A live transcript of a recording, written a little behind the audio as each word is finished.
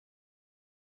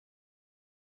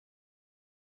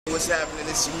what's happening?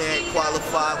 It's your man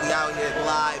Qualified. We out here at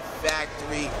Live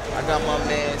Factory. I got my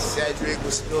man Cedric.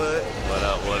 What's good? What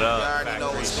up, what up? You already Factory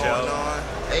know what's show. going on.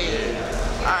 Hey.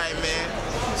 Alright, man.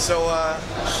 So,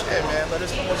 shit, man, let us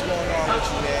know what's going on with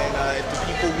you, man. If the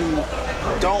people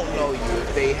who don't know you,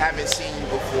 if they haven't seen you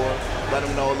before, let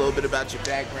them know a little bit about your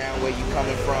background, where you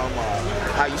coming from,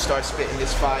 how you start spitting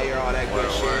this fire, all that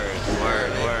good shit. Word.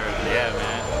 Yeah,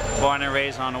 man. Born and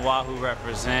raised on Oahu,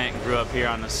 represent. Grew up here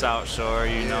on the South Shore,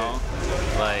 you know.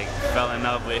 Like, fell in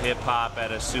love with hip-hop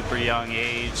at a super young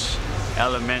age.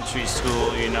 Elementary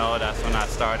school, you know, that's when I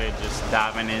started just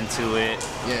diving into it.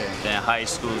 Yeah. Then high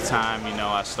school time, you know,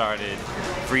 I started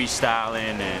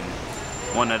freestyling, and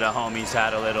one of the homies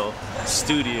had a little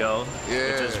studio,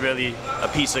 which is really a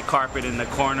piece of carpet in the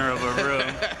corner of a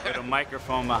room with a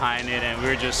microphone behind it, and we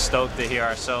were just stoked to hear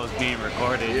ourselves being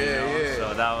recorded, you know?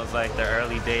 So that was like the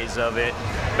early days of it.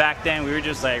 Back then we were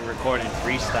just like recording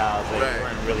freestyles, like we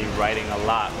weren't really writing a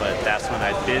lot, but that's when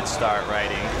I did start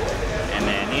writing. And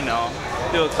then, you know,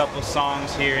 do a couple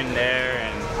songs here and there,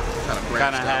 and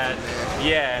kind of had,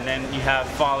 and then you have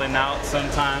falling out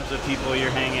sometimes with people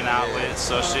you're hanging out with,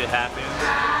 so shit happens.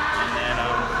 And then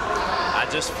I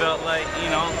just felt like, you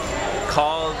know,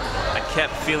 I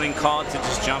kept feeling called to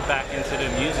just jump back into the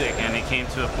music, and it came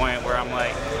to a point where I'm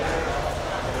like,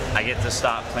 I get to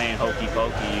stop playing hokey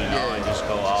pokey, you know, and just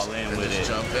go all in with it.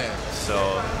 Jump in.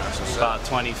 So about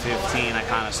 2015, I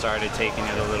kind of started taking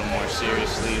it a little more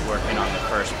seriously, working on the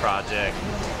first project,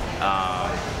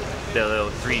 the little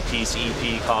 3-piece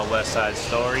EP called West Side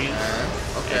Stories.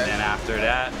 And then after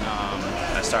that,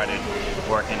 I started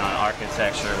working on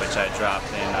Architecture, which I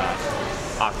dropped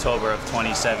in October of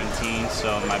 2017.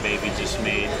 So my baby just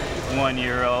made 1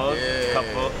 year old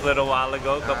a little while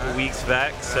ago, a couple weeks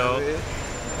back. So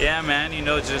yeah, man, you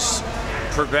know, just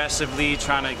progressively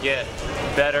trying to get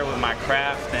better with my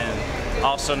craft, and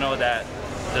also know that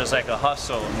there's like a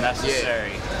hustle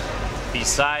necessary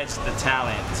besides the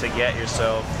talent to get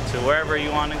yourself to wherever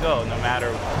you want to go, no matter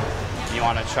if you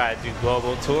want to try to do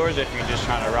global tours, if you're just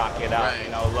trying to rock it out, you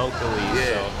know, locally.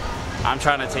 So I'm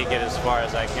trying to take it as far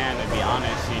as I can, to be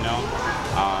honest, you know.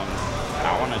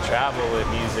 I want to travel with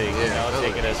music, you know,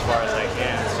 take it as far as I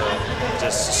can. So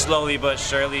just slowly but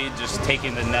surely, just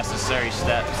taking the necessary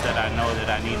steps that I know that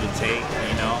I need to take,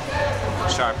 you know,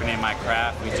 sharpening my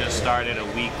craft. We just started a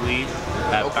weekly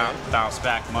at Bounce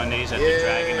Back Mondays at the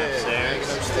Dragon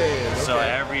Upstairs. So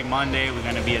every Monday we're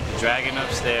going to be at the Dragon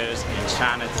Upstairs in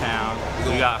Chinatown.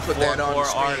 We got four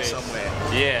artists.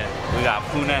 Yeah, we got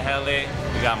Puna Hele,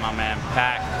 we got my man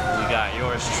Pac, we got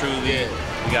yours truly.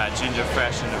 We got Ginger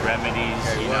Fresh and the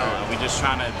Remedies, you know, and we're just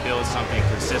trying to build something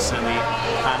consistently,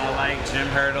 kind of like Jim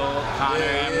Hurdle, Connor,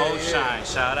 and Moshine.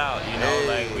 Shout out, you know,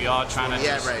 like we all trying to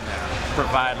just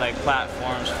provide like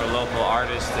platforms for local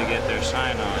artists to get their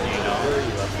shine on, you know.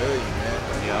 I feel you,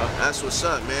 man. Yeah. That's what's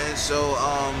up, man. So,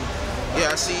 yeah,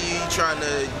 I see you trying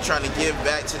to give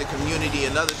back to the community.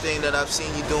 Another thing that I've seen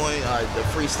you doing, the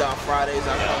Freestyle Fridays.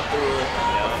 I've come through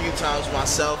a few times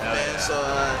myself, man. So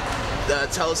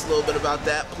tell us a little bit about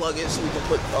that. Plug it so we can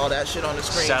put all that shit on the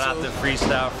screen. Shout out to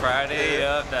Freestyle Friday.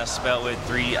 That's spelled with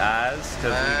 3 I's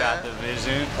because we got the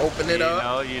vision. Open it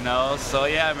up. You know. So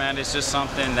yeah, man, it's just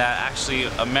something that actually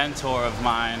a mentor of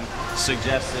mine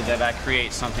suggested that I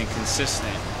create something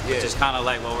consistent. Which is kind of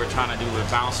like what we're trying to do with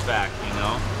Bounce Back, you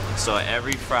know. So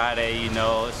every Friday, you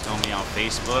know, it's going to be on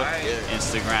Facebook,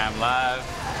 Instagram Live.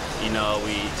 You know,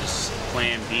 we just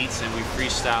playing beats and we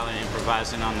freestyle and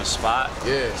improvising on the spot.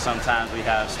 Sometimes we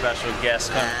have special guests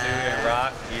come through and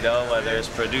rock, you know, whether it's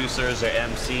producers or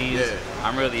MCs.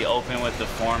 I'm really open with the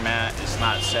format. It's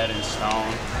not set in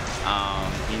stone.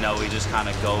 You know, we just kind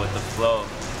of go with the flow.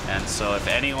 And so if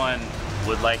anyone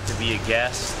would like to be a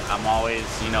guest, I'm always,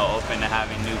 you know, open to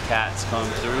having new cats come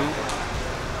through.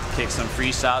 Kick some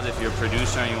freestyles. If you're a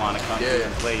producer and you want to come through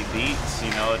and play beats,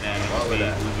 you know, then we'd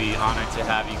be honored to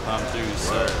have you come through.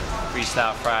 So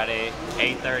Freestyle Friday,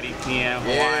 8:30 p.m.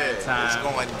 Hawaiian time. It's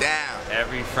going down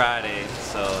every Friday,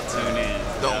 so tune in.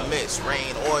 Don't miss,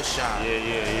 rain or shine.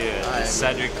 It's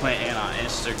Cedric Clinton on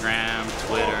Instagram,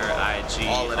 Twitter, IG,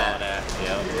 all that.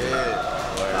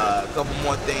 A couple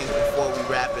more things before we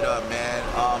wrap it up, man.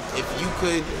 If you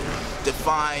could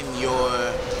define your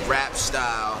rap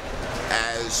style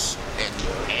as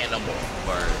an animal,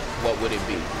 what would it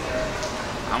be?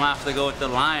 I'm gonna have to go with the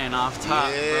lion off top,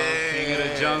 bro. King of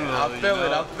the jungle. I feel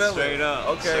it. Straight up.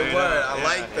 Okay, word. I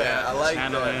like that. I like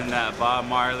that. Channeling that Bob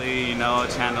Marley, you know,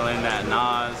 channeling that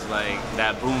Nas, like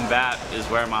that boom bap is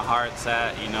where my heart's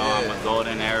at. You know, I'm a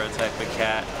golden era type of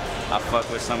cat. I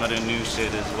fuck with some of the new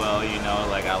shit as well, you know,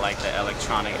 like I like the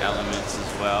electronic elements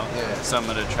as well. Yeah. Some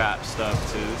of the trap stuff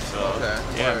too, so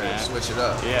yeah, man. Switch it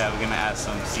up. Yeah, we're gonna add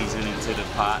some seasoning to the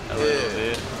pot a little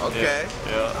bit. Okay.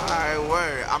 Yeah. Alright,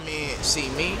 word. I mean, see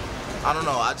me, I don't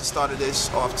know, I just started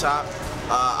this off top.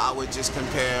 I would just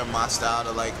compare my style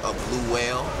to like a blue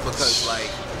whale, because like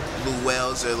blue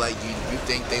whales are like, you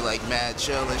think they like mad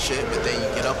chill and shit, but then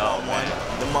you get up on one,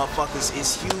 the motherfuckers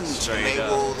is huge. Straight and they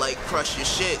will like crush your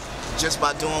shit just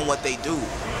by doing what they do.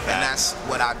 And that's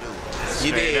what I do.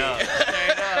 You Straight did. up.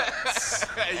 Straight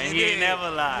up. And he ain't never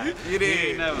lied. You did. He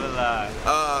ain't never lied.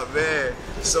 Oh man.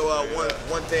 So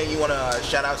one thing, you wanna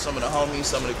shout out some of the homies,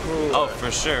 some of the crew? Oh,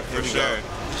 for sure, for sure.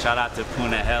 Shout out to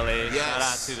Punahele. Yes. Shout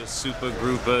out to the Super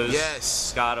Groupers. Yes.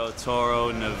 Scotto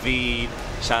Toro, Naveed.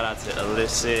 Shout out to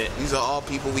Illicit. These are all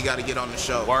people we gotta get on the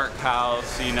show.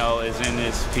 Workhouse, you know, is in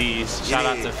this piece. Shout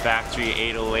out to Factory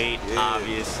 808,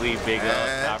 obviously. Big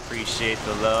ups. I appreciate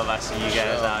the love. I see you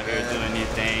guys out here doing your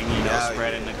thing, you know,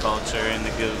 spreading the culture and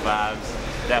the good vibes.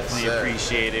 Definitely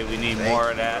appreciate it. We need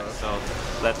more of that. So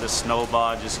let the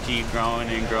snowball just keep growing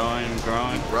and growing and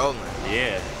growing. Keep rolling.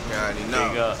 Yeah. You already know.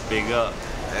 Big up, big up.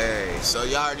 Hey, so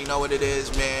y'all already know what it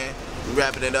is, man. We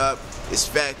wrapping it up. It's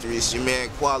Factory. It's your man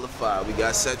Qualified. We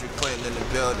got Cedric Clinton in the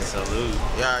building. Salute.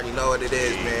 Y'all already know what it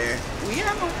is, man. We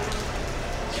out.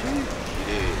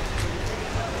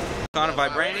 On a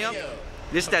Vibranium?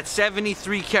 This is that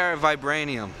 73 karat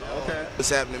Vibranium. Okay. What's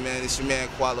happening, man? It's your man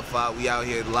Qualified. We out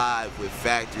here live with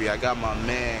Factory. I got my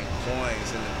man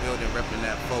Koins in the building repping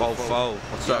that fo.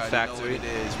 What's up, Factory? Know what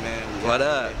it is, man. What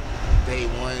up? Day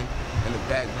one in the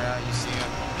background. You see him.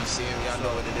 You see him. Y'all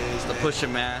know what it is. The pusher,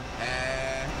 man.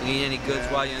 Need any goods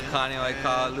while you're in Kanye like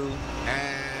Kalu?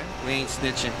 We ain't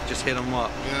snitching. Just hit them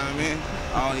up. You know what I mean?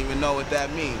 I don't even know what that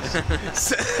means.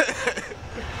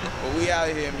 But we out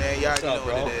here, man. Y'all already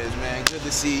know what it is, man. Good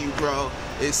to see you, bro.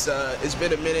 It's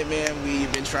been a minute, man.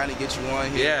 We've been trying to get you on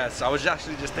here. Yes, I was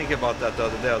actually just thinking about that the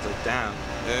other day. I was like, damn.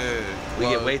 We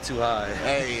get way too high.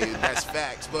 Hey, that's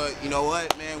facts. But you know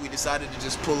what, man? We decided to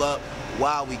just pull up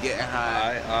while we getting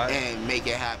high and make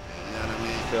it happen. You know what I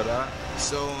mean? Feel that?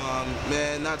 So,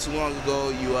 man, not too long ago,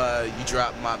 you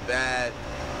dropped My Bad.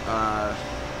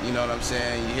 You know what I'm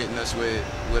saying? You hitting us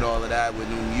with all of that, with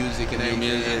new music and everything.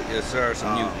 New music, yes sir.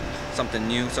 Something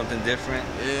new, something different.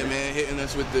 Yeah, man, hitting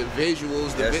us with the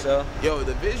visuals. Yes, sir. Yo,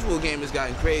 the visual game has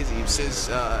gotten crazy since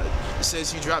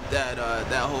you dropped that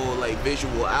whole like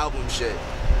visual album shit.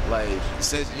 Like,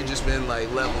 since you just been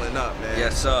like leveling up, man.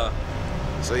 Yes, sir.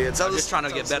 So yeah, I'm just trying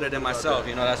to get better than myself.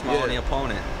 You know, that's my only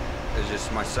opponent. It's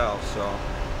just myself. So.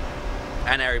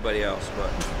 And everybody else,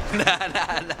 but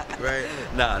right?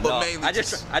 No. I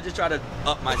just try to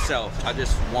up myself. I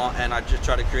just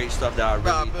try to create stuff that I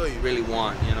really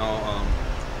want. You know,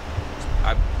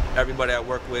 everybody I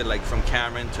work with, like from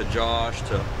Cameron to Josh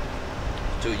to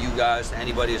you guys,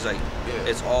 anybody is like,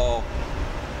 it's all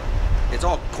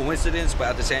coincidence, but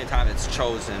at the same time, it's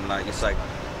chosen. Like it's like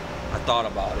I thought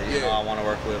about it. You know, I want to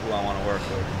work with who I want to work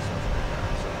with and stuff like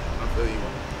that. So I feel you.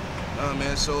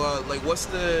 Man, so like, what's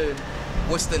the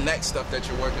next stuff that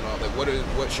you're working on? Like,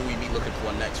 what should we be looking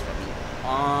for next from you?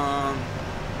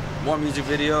 More music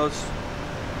videos.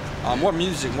 More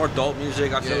music, more dope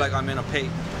music. I feel like I'm at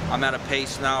a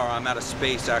pace now, or I'm at a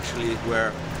space actually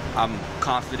where I'm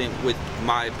confident with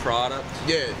my product.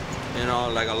 Yeah. You know,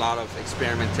 like a lot of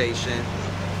experimentation.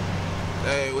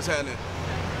 Hey, what's happening?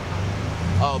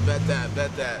 Oh, bet that.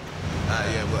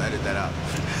 Yeah, we'll edit that out.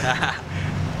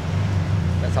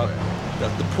 That's how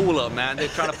the pull up, man. They're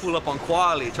trying to pull up on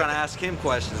Quali, trying to ask him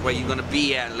questions. Where you gonna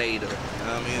be at later? You know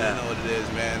what I mean? I know what it is,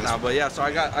 man. Nah, but yeah, so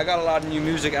I got a lot of new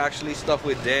music actually, stuff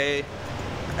with Day,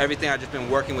 everything. I just been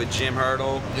working with Jim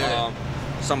Hurdle,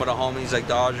 some of the homies like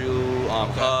Daju,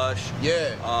 Hush.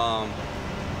 Yeah.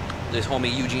 This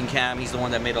homie Eugene Cam, he's the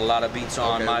one that made a lot of beats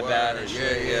on My Bad and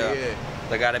shit. Yeah.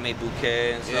 The guy that made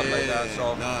Bouquet and stuff like that.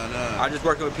 So I just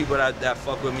working with people that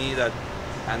fuck with me,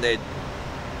 and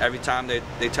every time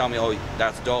they tell me, oh,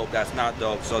 that's dope, that's not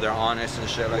dope, so they're honest and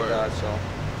shit like that. So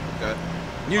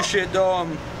new shit though.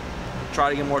 I'm trying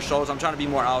to get more shows. I'm trying to be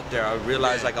more out there. I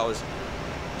realized like I was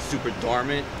super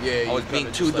dormant. Yeah, I was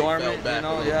being too dormant. You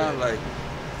know, like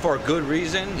for a good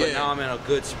reason. But now I'm in a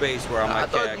good space where I'm like,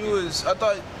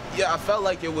 I felt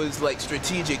like it was like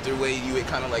strategic the way you had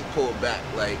kind of like pulled back,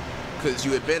 like. Because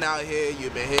you had been out here, you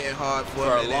had been hitting hard for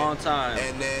a long time,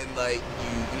 and then like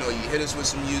you hit us with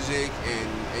some music, and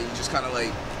you just kind of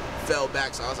like fell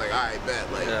back. So I was like, all right,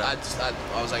 bet. Like I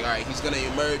was like, all right, he's gonna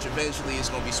emerge eventually. It's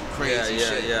gonna be some crazy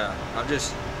shit.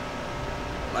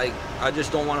 I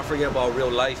just don't want to forget about real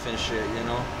life and shit, you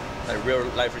know. like real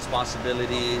life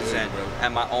responsibilities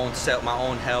and my own self, my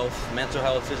own health, mental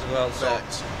health, physical health. So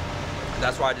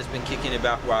that's why I just been kicking it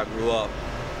back where I grew up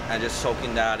and just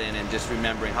soaking that in and just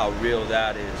remembering how real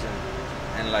that is,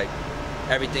 and like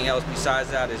everything else besides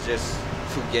that is just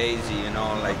fugazi, you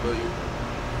know, like,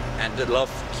 and the love,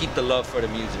 keep the love for the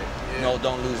music. No,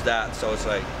 don't lose that. So it's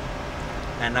like,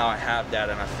 and now I have that,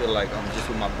 and I feel like I'm just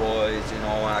with my boys, you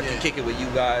know, and I can kick it with you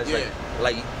guys.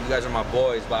 Like you guys are my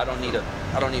boys, but I don't need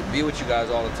to be with you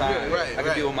guys all the time. I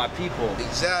can be with my people.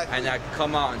 Exactly. And I can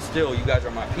come out and still, you guys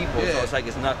are my people. So it's like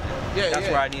it's nothing. That's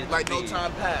where I need to like be. No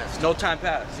time passed. No time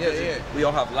passed. We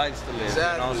all have lives to live.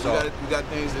 Exactly. You know? So we got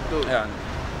things to do.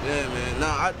 Yeah, man. No,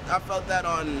 I felt that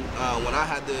on when I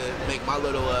had to make my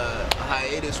little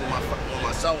hiatus when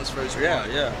my son was first born.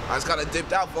 I was kind of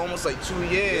dipped out for almost like 2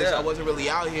 years. I wasn't really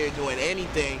out here doing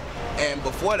anything, and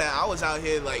before that, I was out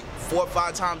here like 4 or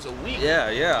 5 times a week.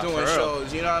 Doing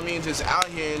shows. You know what I mean? Just out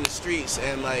here in the streets,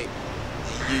 and like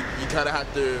you kind of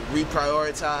have to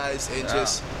reprioritize and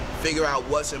just figure out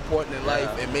what's important in life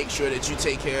and make sure that you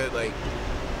take care of, like,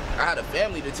 I had a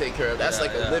family to take care of. That's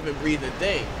like a living, breathing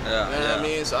thing. You know what I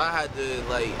mean? So I had to,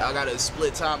 like, I gotta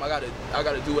split time. I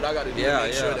gotta do what I gotta do to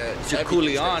make sure that it's your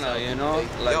kuliana, you know?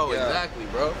 Like, yo, exactly,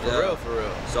 bro. For real, for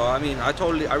real. So I mean,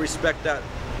 I respect that,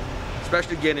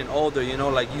 especially getting older. You know,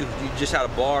 like you just had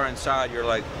a bar inside. You're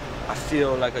like, I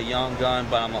feel like a young gun,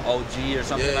 but I'm an OG or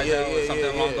something like that, or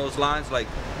something along those lines. Like,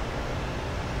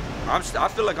 I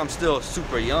feel like I'm still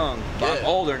super young, but I'm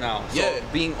older now. So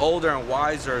being older and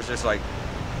wiser is just like,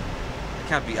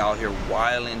 can't be out here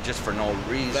wilding just for no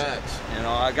reason. You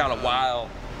know, I got a wild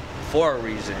for a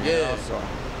reason. You know, so.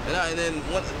 And then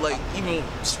like, even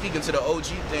speaking to the OG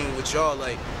thing with y'all,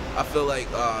 like, I feel like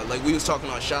we was talking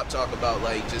on Shop Talk about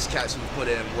like just cats who put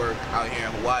in work out here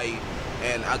in Hawaii,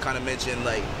 and I kind of mentioned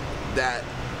like that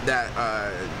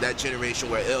generation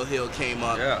where Ill Hill came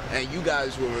up, and you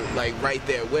guys were like right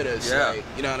there with us. Like,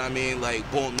 you know what I mean? Like,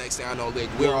 boom, next thing I know, like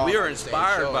we were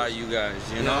inspired by you guys.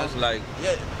 You know, like.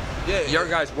 Your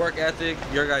guys' work ethic,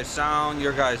 your guys' sound,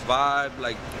 your guys' vibe,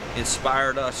 like,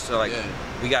 inspired us to, like,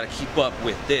 we got to keep up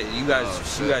with it. You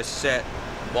guys set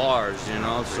bars, you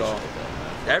know. So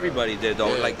everybody did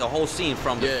though, like the whole scene,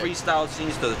 from the freestyle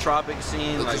scenes to the tropic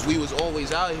scene. Because like, we was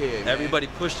always out here. Man. Everybody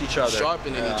pushed each other,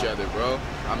 sharpening each other, bro.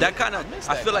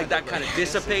 I feel like that kind of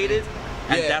dissipated.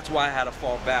 And that's why I had to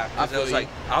fall back. Because it was like,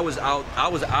 I was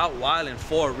out wilding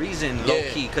for a reason, low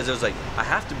key, because it was like, I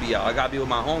have to be out. I gotta be with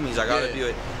my homies. I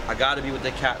gotta be with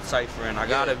the Cat Cypher, and I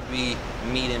gotta be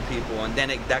meeting people. And then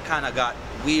that kind of got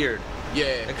weird.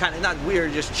 It kind of, not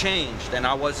weird, just changed. And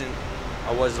I was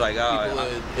like,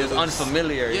 it was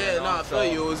unfamiliar. You know? I feel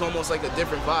you. It was almost like a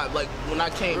different vibe. Like, when I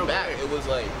came back, it was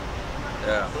like,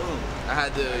 I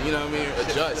had to, you know what I mean,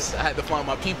 adjust. I had to find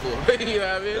my people. You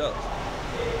know what I mean?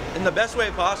 In the best way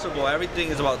possible. Everything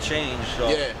is about change. So.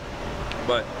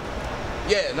 But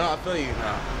I feel you.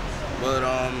 But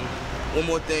one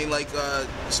more thing, like,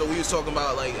 so we was talking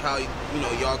about like how, you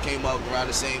know, y'all came up around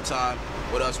the same time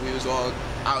with us. We was all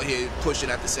out here pushing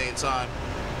at the same time.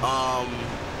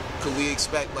 Could we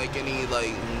expect like any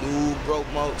like new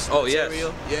Broke Mokes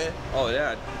material? Oh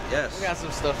yeah, yes. We got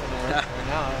some stuff in there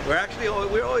right now.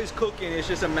 We're always cooking. It's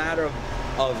just a matter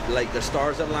of like the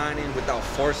stars aligning without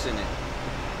forcing it.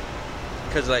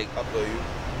 Cause like, I feel you.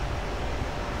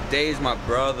 Dave's my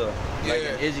brother, like,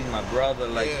 and Izzy's my brother.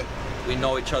 Like, we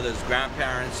know each other's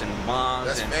grandparents and moms.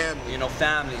 That's and family. You know,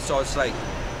 family. So it's like,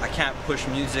 we can't push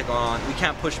music on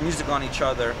each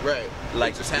other.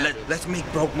 Like, let's make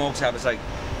Broke Mokes happen. It's like,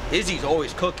 Izzy's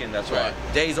always cooking. That's why.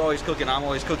 Dave's always cooking. I'm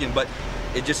always cooking. But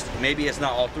it just, maybe it's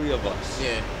not all three of us.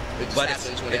 It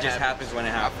just happens when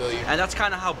it happens. I feel you. And that's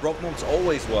kind of how Broke Mokes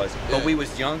always was. But we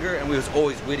was younger and we was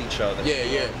always with each other.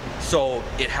 So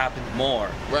it happened more.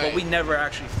 But we never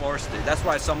actually forced it. That's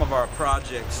why some of our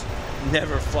projects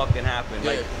never fucking happened.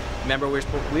 Like, remember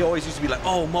we always used to be like,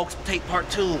 oh, Mokes Tape Part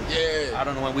 2. I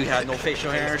don't know, when we had no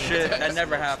facial hair and shit. That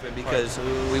never happened because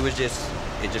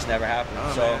it just never happened.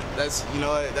 So man. That's, you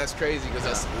know, that's crazy, because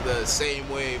that's the same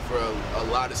way for a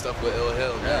lot of stuff with Ill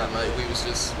Hill, man. Like, we was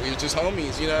just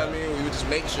homies, you know what I mean? We would just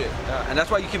make shit. And that's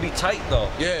why you can be tight though.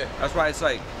 That's why it's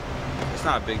like, it's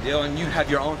not a big deal, and you have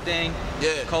your own thing.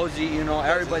 Cozy, you know,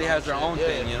 everybody has their own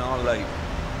thing, you know, like,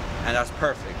 and that's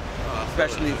perfect.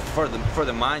 Especially for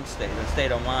the mind state, the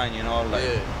state of mind, you know, like,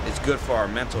 it's good for our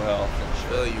mental health and shit.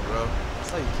 Feel you, bro.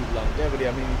 That's how you keep longevity.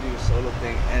 I mean, you do a solo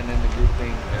thing and then the group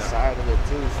thing side of it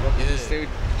too. So if you stay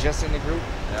just in the group,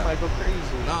 it might go crazy.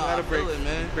 I feel it,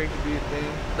 man. Break to be a thing.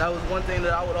 That was one thing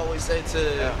that I would always say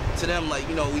to them, like,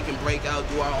 you know, we can break out,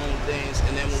 do our own things,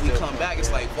 and then when we come back,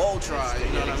 it's like Voltron.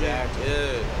 You know what I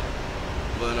mean?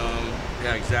 But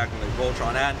yeah, exactly. Like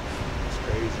Voltron, and it's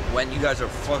crazy. When you guys are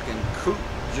fucking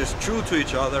just true to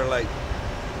each other, like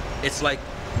it's like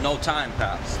no time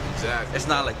passed. Exactly. It's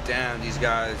not like, damn, these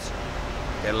guys,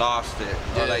 they lost it,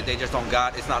 or like they just don't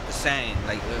got. It's not the same.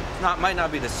 Like might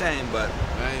not be the same, but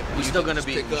we're still gonna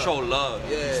show love.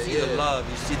 Yeah, you see the love,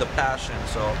 you see the passion.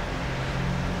 So,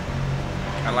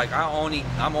 and like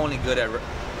I'm only good at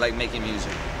like making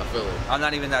music. I feel it. I'm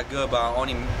not even that good, but I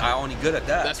only good at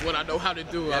that. That's what I know how to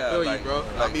do. Yeah, I feel like, you, bro.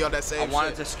 like, I'll be on that same I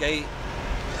wanted to skate.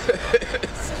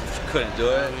 Couldn't do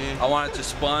it. I wanted to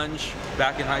sponge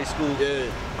back in high school. Yeah.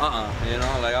 You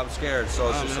know, like I'm scared. So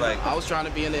it's just like I was trying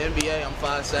to be in the NBA. I'm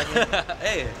 5'7".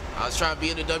 Hey. I was trying to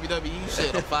be in the WWE.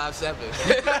 Shit, I'm 5'7".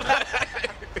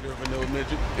 You ever know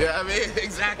midget? Yeah, I mean,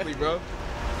 exactly, bro.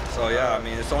 So yeah, I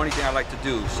mean, it's the only thing I like to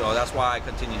do. So that's why I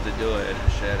continue to do it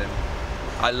and shit. And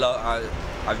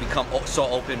I've become so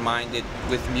open-minded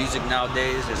with music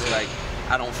nowadays. It's like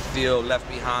I don't feel left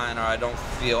behind or I don't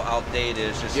feel outdated.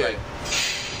 It's just like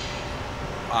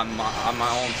I'm my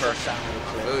own person. I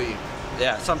feel you.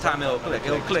 Yeah, sometime it'll click.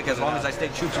 It'll click as long as I stay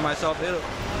true to myself. It'll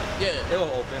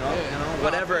open up. You know,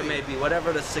 whatever it may be,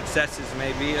 whatever the successes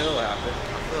may be, it'll happen.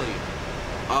 I feel you.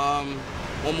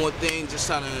 One more thing, just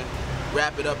trying to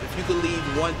wrap it up. If you could leave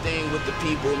one thing with the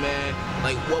people, man,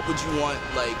 like what would you want,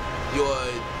 like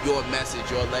your message,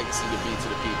 your legacy to be to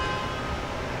the people?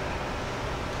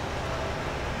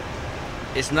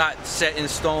 It's not set in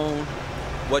stone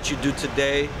what you do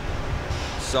today,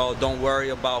 so don't worry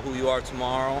about who you are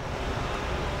tomorrow,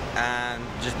 and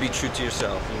just be true to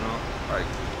yourself, you know? Like,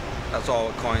 that's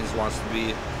all Koins wants to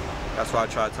be. That's what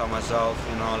I try to tell myself,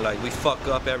 you know? Like, we fuck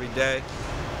up every day,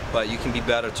 but you can be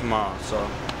better tomorrow, so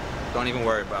don't even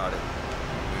worry about it.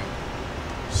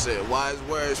 Shit, wise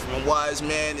words from a wise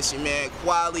man. It's your man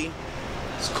Kwali.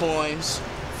 It's Koins,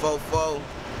 Fofo.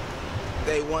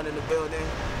 Day one in the building.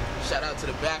 Shout out to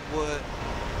the Backwood.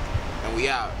 And we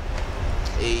out.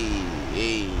 Hey.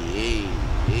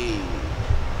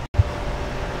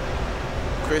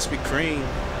 Krispy Kreme.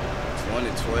 1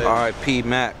 and 12. R.I.P.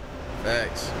 Mac.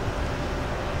 Facts.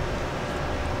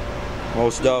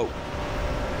 Most dope.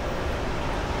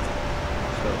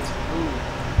 Ooh.